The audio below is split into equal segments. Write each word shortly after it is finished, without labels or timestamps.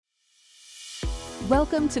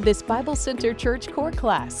Welcome to this Bible Center Church core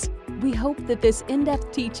class. We hope that this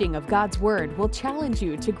in-depth teaching of God's Word will challenge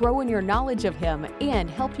you to grow in your knowledge of Him and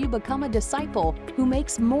help you become a disciple who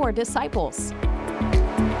makes more disciples.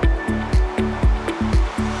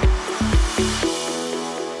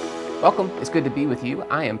 Welcome. It's good to be with you.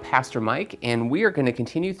 I am Pastor Mike, and we are going to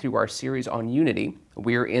continue through our series on unity.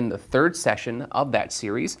 We're in the third session of that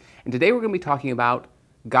series, and today we're going to be talking about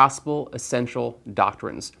gospel essential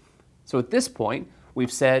doctrines. So at this point,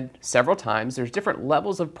 we've said several times there's different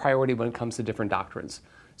levels of priority when it comes to different doctrines.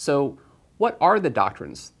 So what are the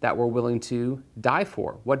doctrines that we're willing to die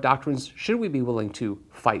for? What doctrines should we be willing to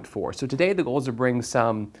fight for? So today the goal is to bring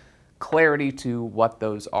some clarity to what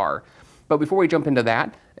those are. But before we jump into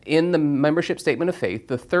that, in the membership statement of faith,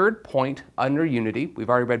 the third point under unity, we've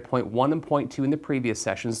already read point 1 and point 2 in the previous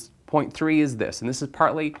sessions. Point 3 is this, and this is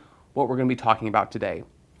partly what we're going to be talking about today.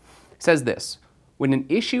 It says this: when an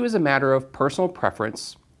issue is a matter of personal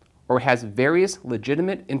preference or has various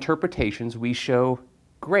legitimate interpretations, we show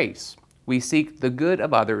grace. We seek the good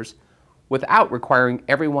of others without requiring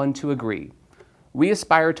everyone to agree. We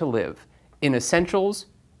aspire to live in essentials,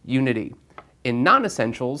 unity; in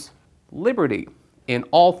non-essentials, liberty; in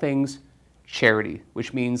all things, charity,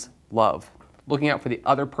 which means love, looking out for the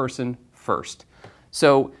other person first.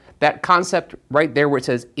 So that concept right there where it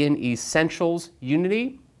says in essentials,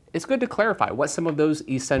 unity, it's good to clarify what some of those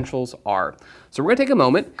essentials are. So we're going to take a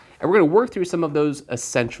moment and we're going to work through some of those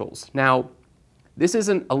essentials. Now, this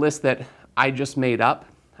isn't a list that I just made up.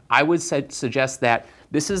 I would suggest that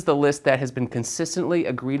this is the list that has been consistently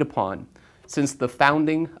agreed upon since the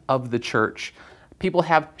founding of the church. People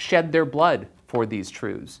have shed their blood for these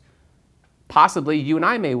truths. Possibly you and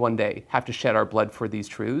I may one day have to shed our blood for these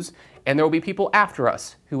truths, and there will be people after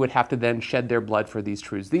us who would have to then shed their blood for these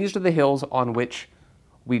truths. These are the hills on which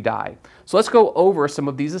we die. So let's go over some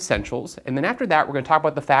of these essentials, and then after that we're going to talk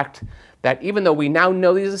about the fact that even though we now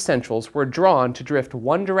know these essentials, we're drawn to drift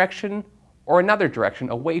one direction or another direction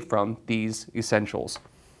away from these essentials.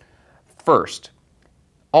 First,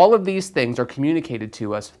 all of these things are communicated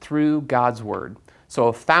to us through God's Word. So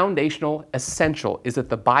a foundational essential is that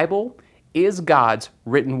the Bible is God's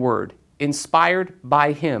written Word, inspired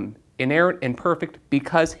by Him, inerrant and perfect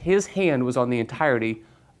because His hand was on the entirety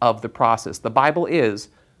of the process. The Bible is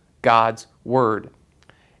God's Word.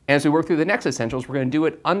 And as we work through the next essentials, we're going to do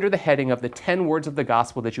it under the heading of the 10 words of the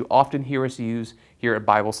gospel that you often hear us use here at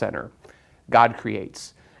Bible Center. God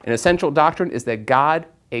creates. An essential doctrine is that God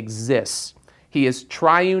exists. He is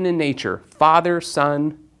triune in nature, Father,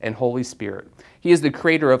 Son, and Holy Spirit. He is the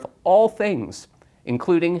creator of all things,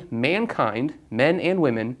 including mankind, men and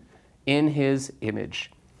women, in His image.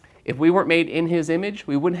 If we weren't made in His image,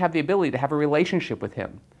 we wouldn't have the ability to have a relationship with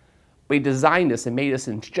Him. But He designed us and made us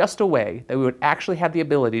in just a way that we would actually have the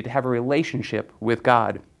ability to have a relationship with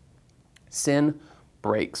God. Sin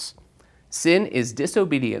breaks. Sin is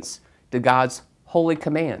disobedience to God's holy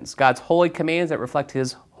commands that reflect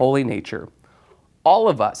His holy nature. All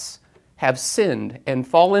of us have sinned and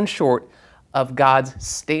fallen short of God's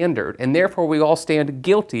standard, and therefore we all stand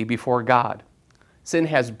guilty before God. Sin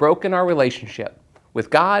has broken our relationship with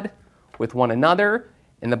God, with one another,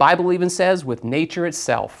 and the Bible even says with nature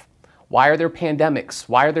itself. Why are there pandemics?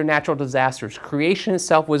 Why are there natural disasters? Creation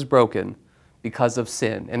itself was broken because of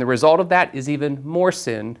sin, and the result of that is even more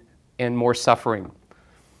sin and more suffering.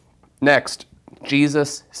 Next,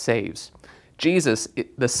 Jesus saves. Jesus,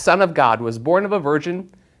 the Son of God, was born of a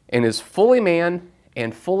virgin and is fully man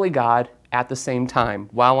and fully God at the same time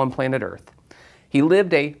while on planet Earth. He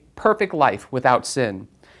lived a perfect life without sin,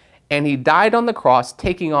 and He died on the cross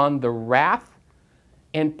taking on the wrath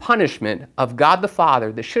and punishment of God the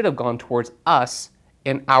Father that should have gone towards us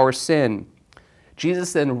and our sin.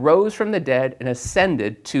 Jesus then rose from the dead and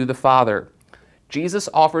ascended to the Father. Jesus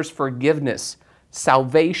offers forgiveness,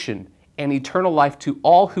 salvation, and eternal life to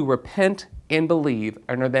all who repent and believe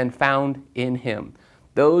and are then found in Him.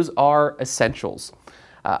 Those are essentials.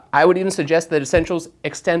 I would even suggest that essentials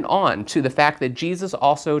extend on to the fact that Jesus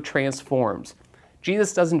also transforms.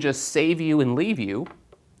 Jesus doesn't just save you and leave you.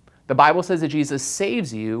 The Bible says that Jesus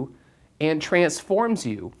saves you and transforms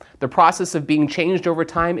you. The process of being changed over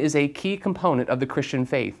time is a key component of the Christian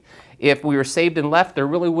faith. If we were saved and left, there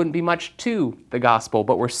really wouldn't be much to the gospel,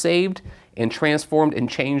 but we're saved and transformed and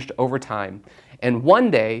changed over time. And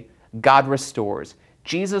one day, God restores.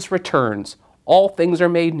 Jesus returns. All things are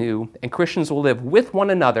made new, and Christians will live with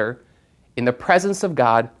one another in the presence of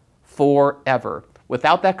God forever.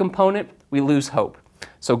 Without that component, we lose hope.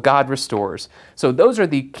 So God restores. So those are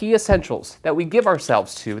the key essentials that we give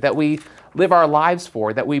ourselves to, that we live our lives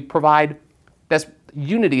for, that we provide, that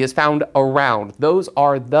unity is found around. Those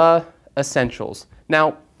are the essentials.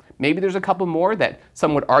 Now, maybe there's a couple more that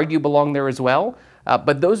some would argue belong there as well,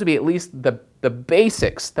 but those would be at least the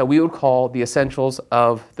basics that we would call the essentials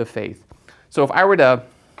of the faith. So if I were to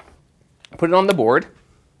put it on the board,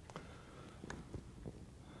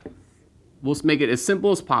 we'll make it as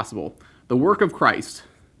simple as possible. The work of Christ.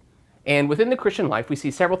 And within the Christian life, we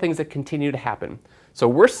see several things that continue to happen. So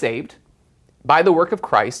we're saved by the work of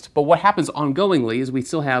Christ, but what happens ongoingly is we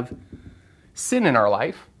still have sin in our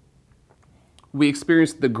life. We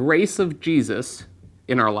experience the grace of Jesus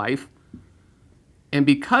in our life, and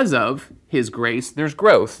because of his grace, there's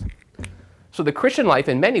growth. So the Christian life,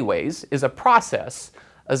 in many ways, is a process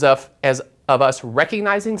of us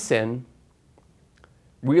recognizing sin,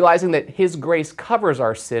 realizing that his grace covers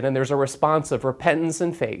our sin, and there's a response of repentance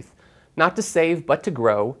and faith, not to save, but to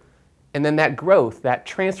grow. And then that growth, that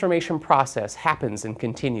transformation process happens and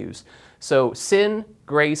continues. So sin,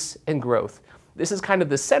 grace, and growth. This is kind of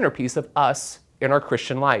the centerpiece of us in our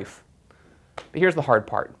Christian life. But here's the hard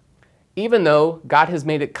part. Even though God has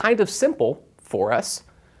made it kind of simple for us,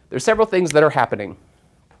 there's several things that are happening.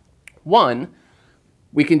 One,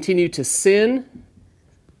 we continue to sin,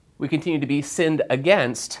 we continue to be sinned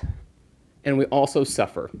against, and we also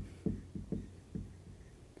suffer.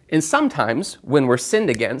 And sometimes when we're sinned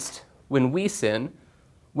against, when we sin,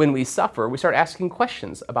 when we suffer, we start asking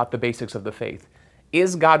questions about the basics of the faith.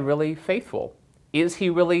 Is God really faithful? Is he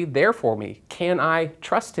really there for me? Can I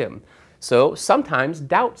trust him? So sometimes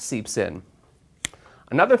doubt seeps in.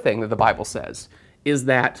 Another thing that the Bible says is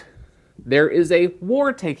that there is a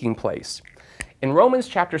war taking place. In Romans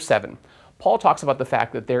chapter 7, Paul talks about the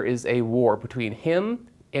fact that there is a war between him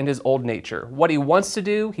and his old nature. What he wants to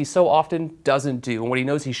do, he so often doesn't do. And what he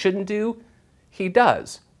knows he shouldn't do, he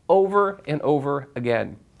does, over and over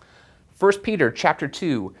again. 1 Peter chapter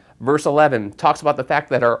 2, verse 11 talks about the fact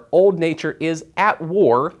that our old nature is at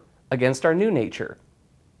war against our new nature.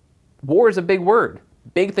 War is a big word.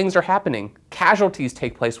 Big things are happening. Casualties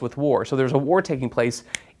take place with war. So there's a war taking place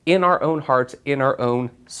in our own hearts, in our own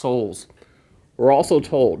souls. We're also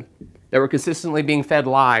told that we're consistently being fed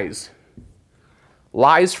lies.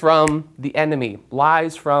 Lies from the enemy,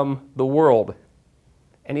 lies from the world,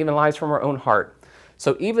 and even lies from our own heart.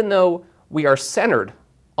 So even though we are centered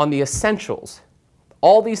on the essentials,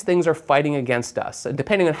 all these things are fighting against us. And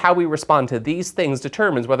depending on how we respond to these things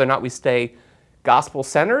determines whether or not we stay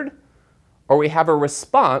gospel-centered or we have a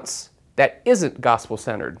response that isn't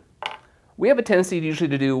gospel-centered. We have a tendency usually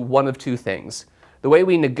to do one of two things. The way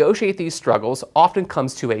we negotiate these struggles often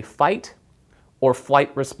comes to a fight or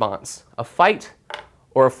flight response. A fight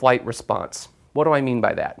or a flight response. What do I mean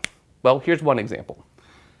by that? Well, here's one example.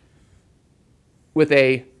 With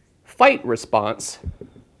a fight response,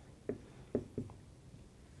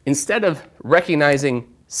 instead of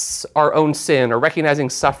recognizing our own sin or recognizing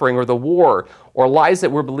suffering or the war or lies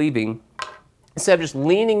that we're believing, instead of just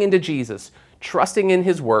leaning into Jesus, trusting in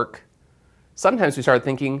his work, sometimes we start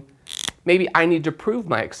thinking, maybe I need to prove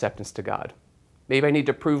my acceptance to God. Maybe I need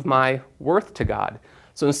to prove my worth to God.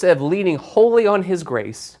 So instead of leaning wholly on his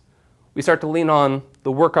grace, we start to lean on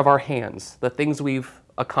the work of our hands, the things we've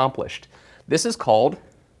accomplished. This is called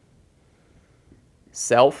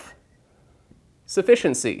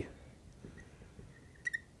self-sufficiency.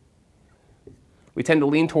 We tend to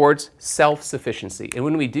lean towards self-sufficiency. And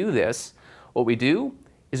when we do this, what we do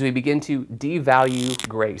is we begin to devalue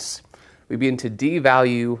grace. We begin to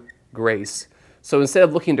devalue grace. So instead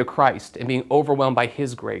of looking to Christ and being overwhelmed by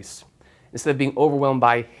his grace, instead of being overwhelmed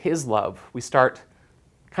by his love, we start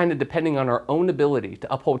kind of depending on our own ability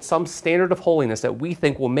to uphold some standard of holiness that we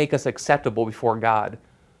think will make us acceptable before God.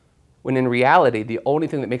 When in reality, the only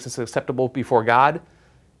thing that makes us acceptable before God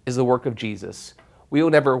is the work of Jesus. We will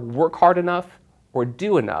never work hard enough or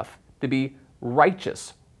do enough to be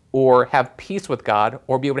righteous or have peace with God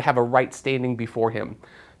or be able to have a right standing before him.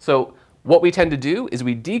 So what we tend to do is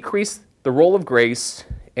we decrease the role of grace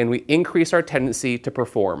and we increase our tendency to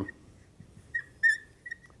perform.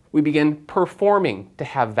 We begin performing to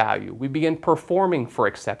have value. We begin performing for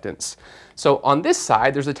acceptance. So on this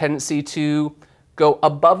side, there's a tendency to go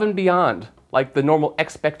above and beyond like the normal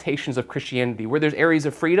expectations of Christianity. Where there's areas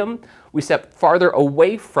of freedom, we step farther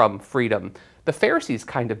away from freedom. The Pharisees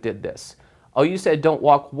kind of did this. Oh, you said don't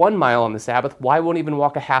walk 1 mile on the Sabbath. Well, I won't even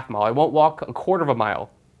walk a half mile. I won't walk a quarter of a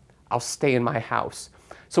mile. I'll stay in my house.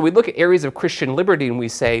 So we look at areas of Christian liberty and we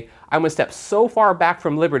say, I'm going to step so far back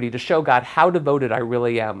from liberty to show God how devoted I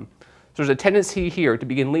really am. So there's a tendency here to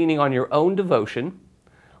begin leaning on your own devotion,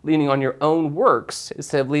 leaning on your own works,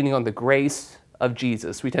 instead of leaning on the grace of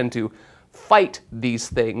Jesus. We tend to fight these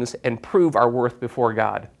things and prove our worth before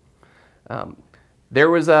God. There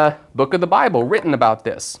was a book of the Bible written about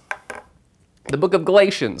this. The book of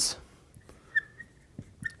Galatians.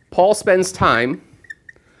 Paul spends time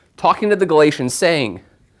talking to the Galatians saying,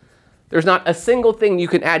 there's not a single thing you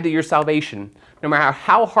can add to your salvation, no matter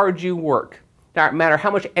how hard you work, no matter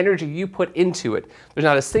how much energy you put into it, there's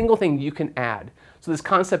not a single thing you can add. So this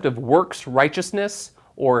concept of works righteousness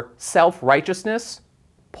or self-righteousness,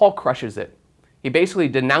 Paul crushes it. He basically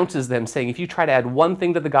denounces them, saying, if you try to add one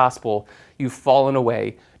thing to the gospel, you've fallen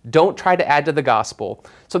away. Don't try to add to the gospel.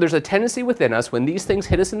 So there's a tendency within us, when these things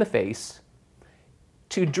hit us in the face,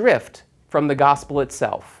 to drift from the gospel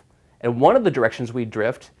itself. And one of the directions we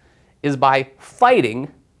drift is by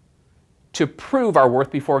fighting to prove our worth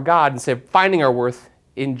before God instead of finding our worth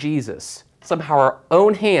in Jesus. Somehow our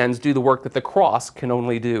own hands do the work that the cross can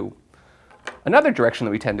only do. Another direction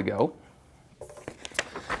that we tend to go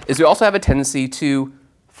is we also have a tendency to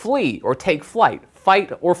flee or take flight,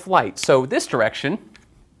 fight or flight. So this direction,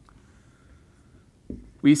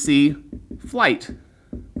 we see flight.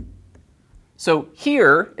 So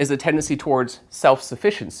here is a tendency towards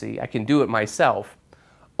self-sufficiency. I can do it myself.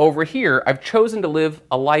 Over here, I've chosen to live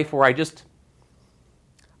a life where I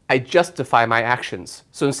justify my actions.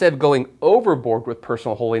 So instead of going overboard with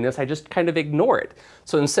personal holiness, I just kind of ignore it.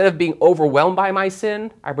 So instead of being overwhelmed by my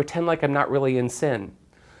sin, I pretend like I'm not really in sin.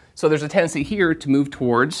 So there's a tendency here to move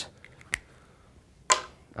towards,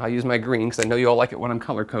 I'll use my green because I know you all like it when I'm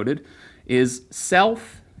color-coded, is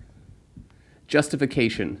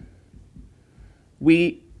self-justification.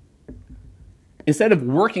 Instead of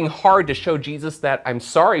working hard to show Jesus that I'm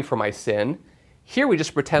sorry for my sin, here we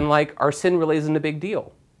just pretend like our sin really isn't a big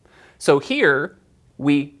deal. So here,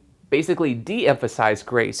 we basically de-emphasize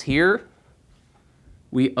grace. Here,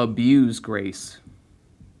 we abuse grace.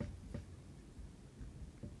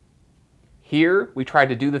 Here, we try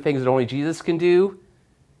to do the things that only Jesus can do.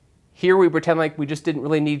 Here, we pretend like we just didn't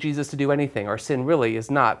really need Jesus to do anything. Our sin really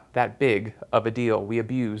is not that big of a deal. We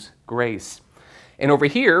abuse grace. And over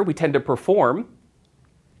here, we tend to perform.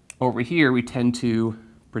 Over here, we tend to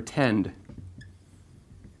pretend.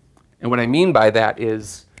 And what I mean by that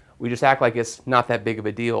is we just act like it's not that big of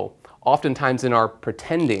a deal. Oftentimes in our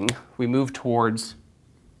pretending, we move towards,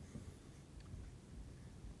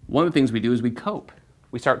 one of the things we do is we cope.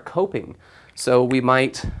 We start coping. So we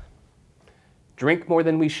might drink more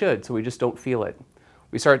than we should, so we just don't feel it.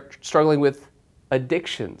 We start struggling with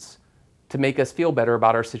addictions to make us feel better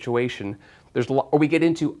about our situation. Or we get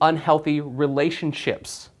into unhealthy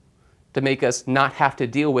relationships to make us not have to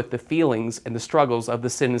deal with the feelings and the struggles of the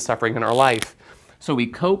sin and suffering in our life. So we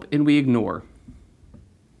cope and we ignore.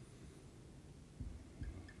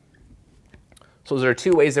 So those are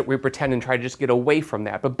two ways that we pretend and try to just get away from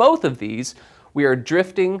that. But both of these, we are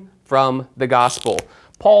drifting from the gospel.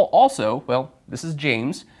 Paul also, well, this is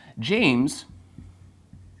James. James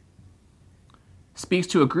speaks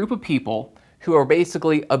to a group of people who are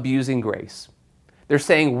basically abusing grace. They're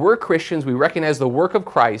saying, we're Christians, we recognize the work of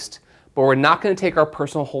Christ, but we're not going to take our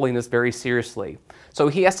personal holiness very seriously. So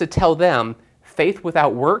he has to tell them, faith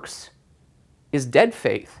without works is dead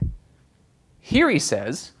faith. Here he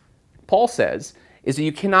says, Paul says, is that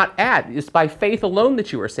you cannot add. It's by faith alone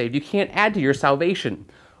that you are saved. You can't add to your salvation.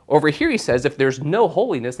 Over here he says, if there's no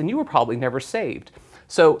holiness, then you were probably never saved.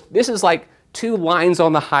 So this is like two lines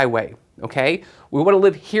on the highway, okay? We want to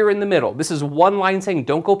live here in the middle. This is one line saying,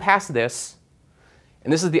 don't go past this.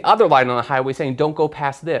 And this is the other line on the highway saying, don't go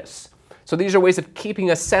past this. So these are ways of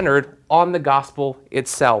keeping us centered on the gospel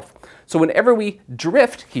itself. So whenever we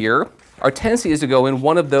drift here, our tendency is to go in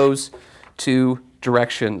one of those two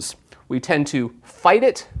directions. We tend to fight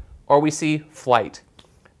it, or we see flight.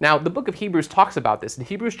 Now, the book of Hebrews talks about this. In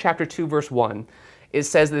Hebrews chapter 2, verse 1, it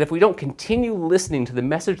says that if we don't continue listening to the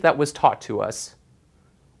message that was taught to us,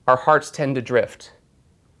 our hearts tend to drift.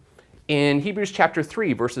 In Hebrews chapter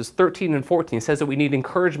 3, verses 13 and 14, it says that we need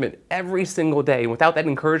encouragement every single day. And without that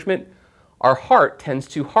encouragement, our heart tends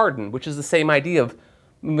to harden, which is the same idea of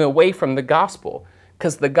moving away from the gospel,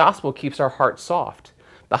 because the gospel keeps our heart soft.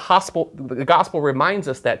 The gospel reminds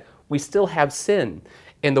us that we still have sin,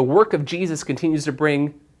 and the work of Jesus continues to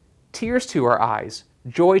bring tears to our eyes,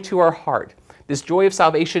 joy to our heart. This joy of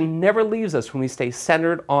salvation never leaves us when we stay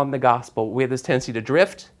centered on the gospel. We have this tendency to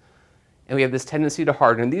drift, and we have this tendency to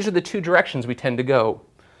harden. And these are the two directions we tend to go.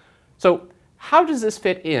 So how does this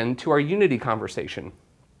fit into our unity conversation?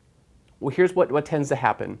 Well, here's what tends to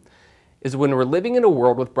happen, is when we're living in a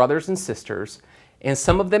world with brothers and sisters, and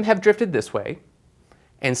some of them have drifted this way,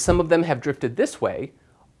 and some of them have drifted this way,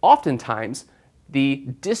 oftentimes the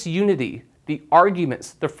disunity, the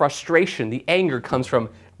arguments, the frustration, the anger comes from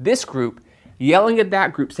this group yelling at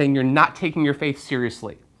that group saying you're not taking your faith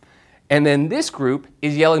seriously. And then this group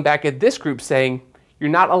is yelling back at this group saying You're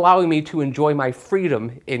not allowing me to enjoy my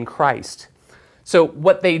freedom in Christ. So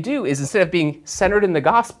what they do is, instead of being centered in the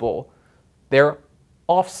gospel, they're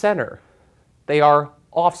off-center. They are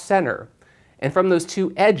off-center. And from those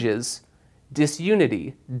two edges,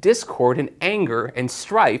 disunity, discord, and anger, and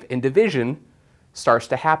strife, and division starts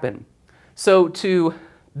to happen. So to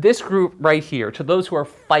this group right here, to those who are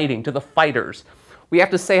fighting, to the fighters, we have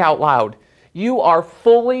to say out loud, you are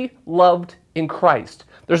fully loved in Christ.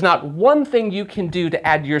 There's not one thing you can do to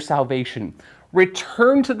add to your salvation.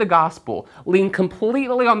 Return to the gospel. Lean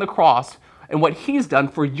completely on the cross and what he's done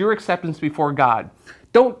for your acceptance before God.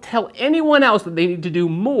 Don't tell anyone else that they need to do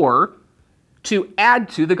more to add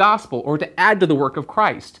to the gospel or to add to the work of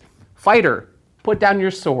Christ. Fighter, put down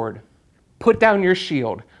your sword. Put down your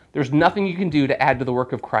shield. There's nothing you can do to add to the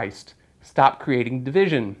work of Christ. Stop creating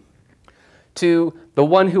division. To the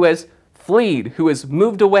one who has fled, who has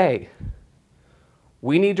moved away,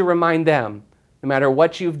 we need to remind them, no matter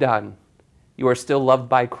what you've done, you are still loved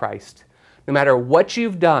by Christ. No matter what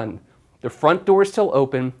you've done, the front door is still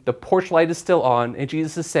open, the porch light is still on, and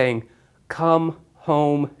Jesus is saying, come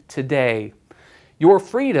home today. Your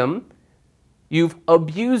freedom, you've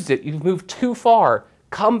abused it, you've moved too far.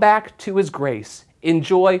 Come back to his grace.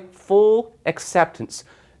 Enjoy full acceptance.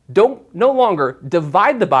 Don't no longer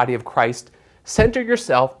divide the body of Christ. Center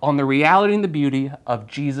yourself on the reality and the beauty of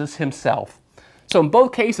Jesus himself. So in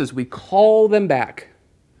both cases, we call them back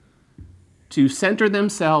to center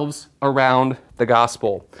themselves around the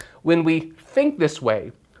gospel. When we think this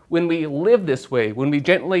way, when we live this way, when we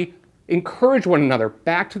gently encourage one another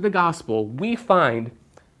back to the gospel, we find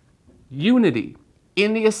unity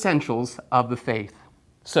in the essentials of the faith.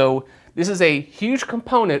 So this is a huge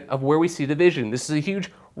component of where we see division. This is a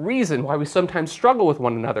huge reason why we sometimes struggle with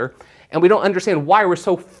one another, and we don't understand why we're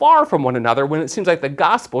so far from one another when it seems like the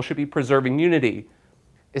gospel should be preserving unity.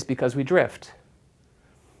 It's because we drift.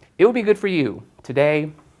 It would be good for you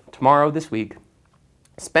today, tomorrow, this week,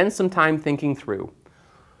 spend some time thinking through,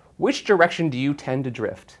 which direction do you tend to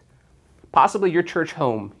drift? Possibly your church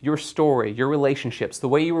home, your story, your relationships, the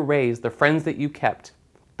way you were raised, the friends that you kept,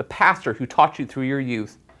 the pastor who taught you through your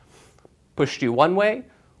youth, pushed you one way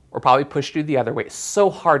or probably pushed you the other way. It's so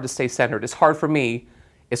hard to stay centered. It's hard for me.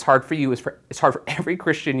 It's hard for you. It's hard for every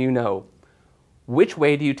Christian you know. Which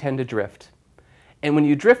way do you tend to drift? And when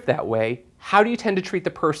you drift that way, how do you tend to treat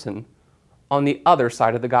the person on the other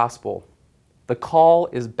side of the gospel? The call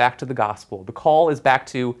is back to the gospel. The call is back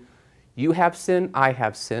to, you have sin, I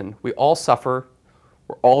have sin. We all suffer.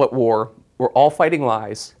 We're all at war. We're all fighting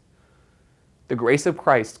lies. The grace of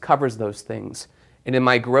Christ covers those things. And in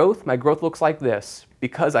my growth looks like this.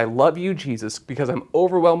 Because I love you, Jesus, because I'm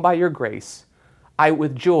overwhelmed by your grace, I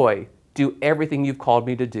with joy do everything you've called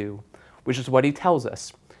me to do, which is what he tells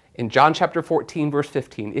us. In John chapter 14, verse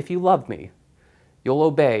 15, if you love me, you'll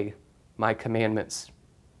obey my commandments.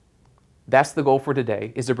 That's the goal for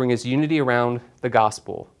today, is to bring us unity around the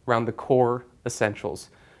gospel, around the core essentials.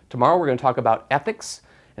 Tomorrow we're going to talk about ethics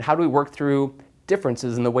and how do we work through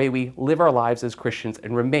differences in the way we live our lives as Christians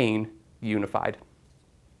and remain unified.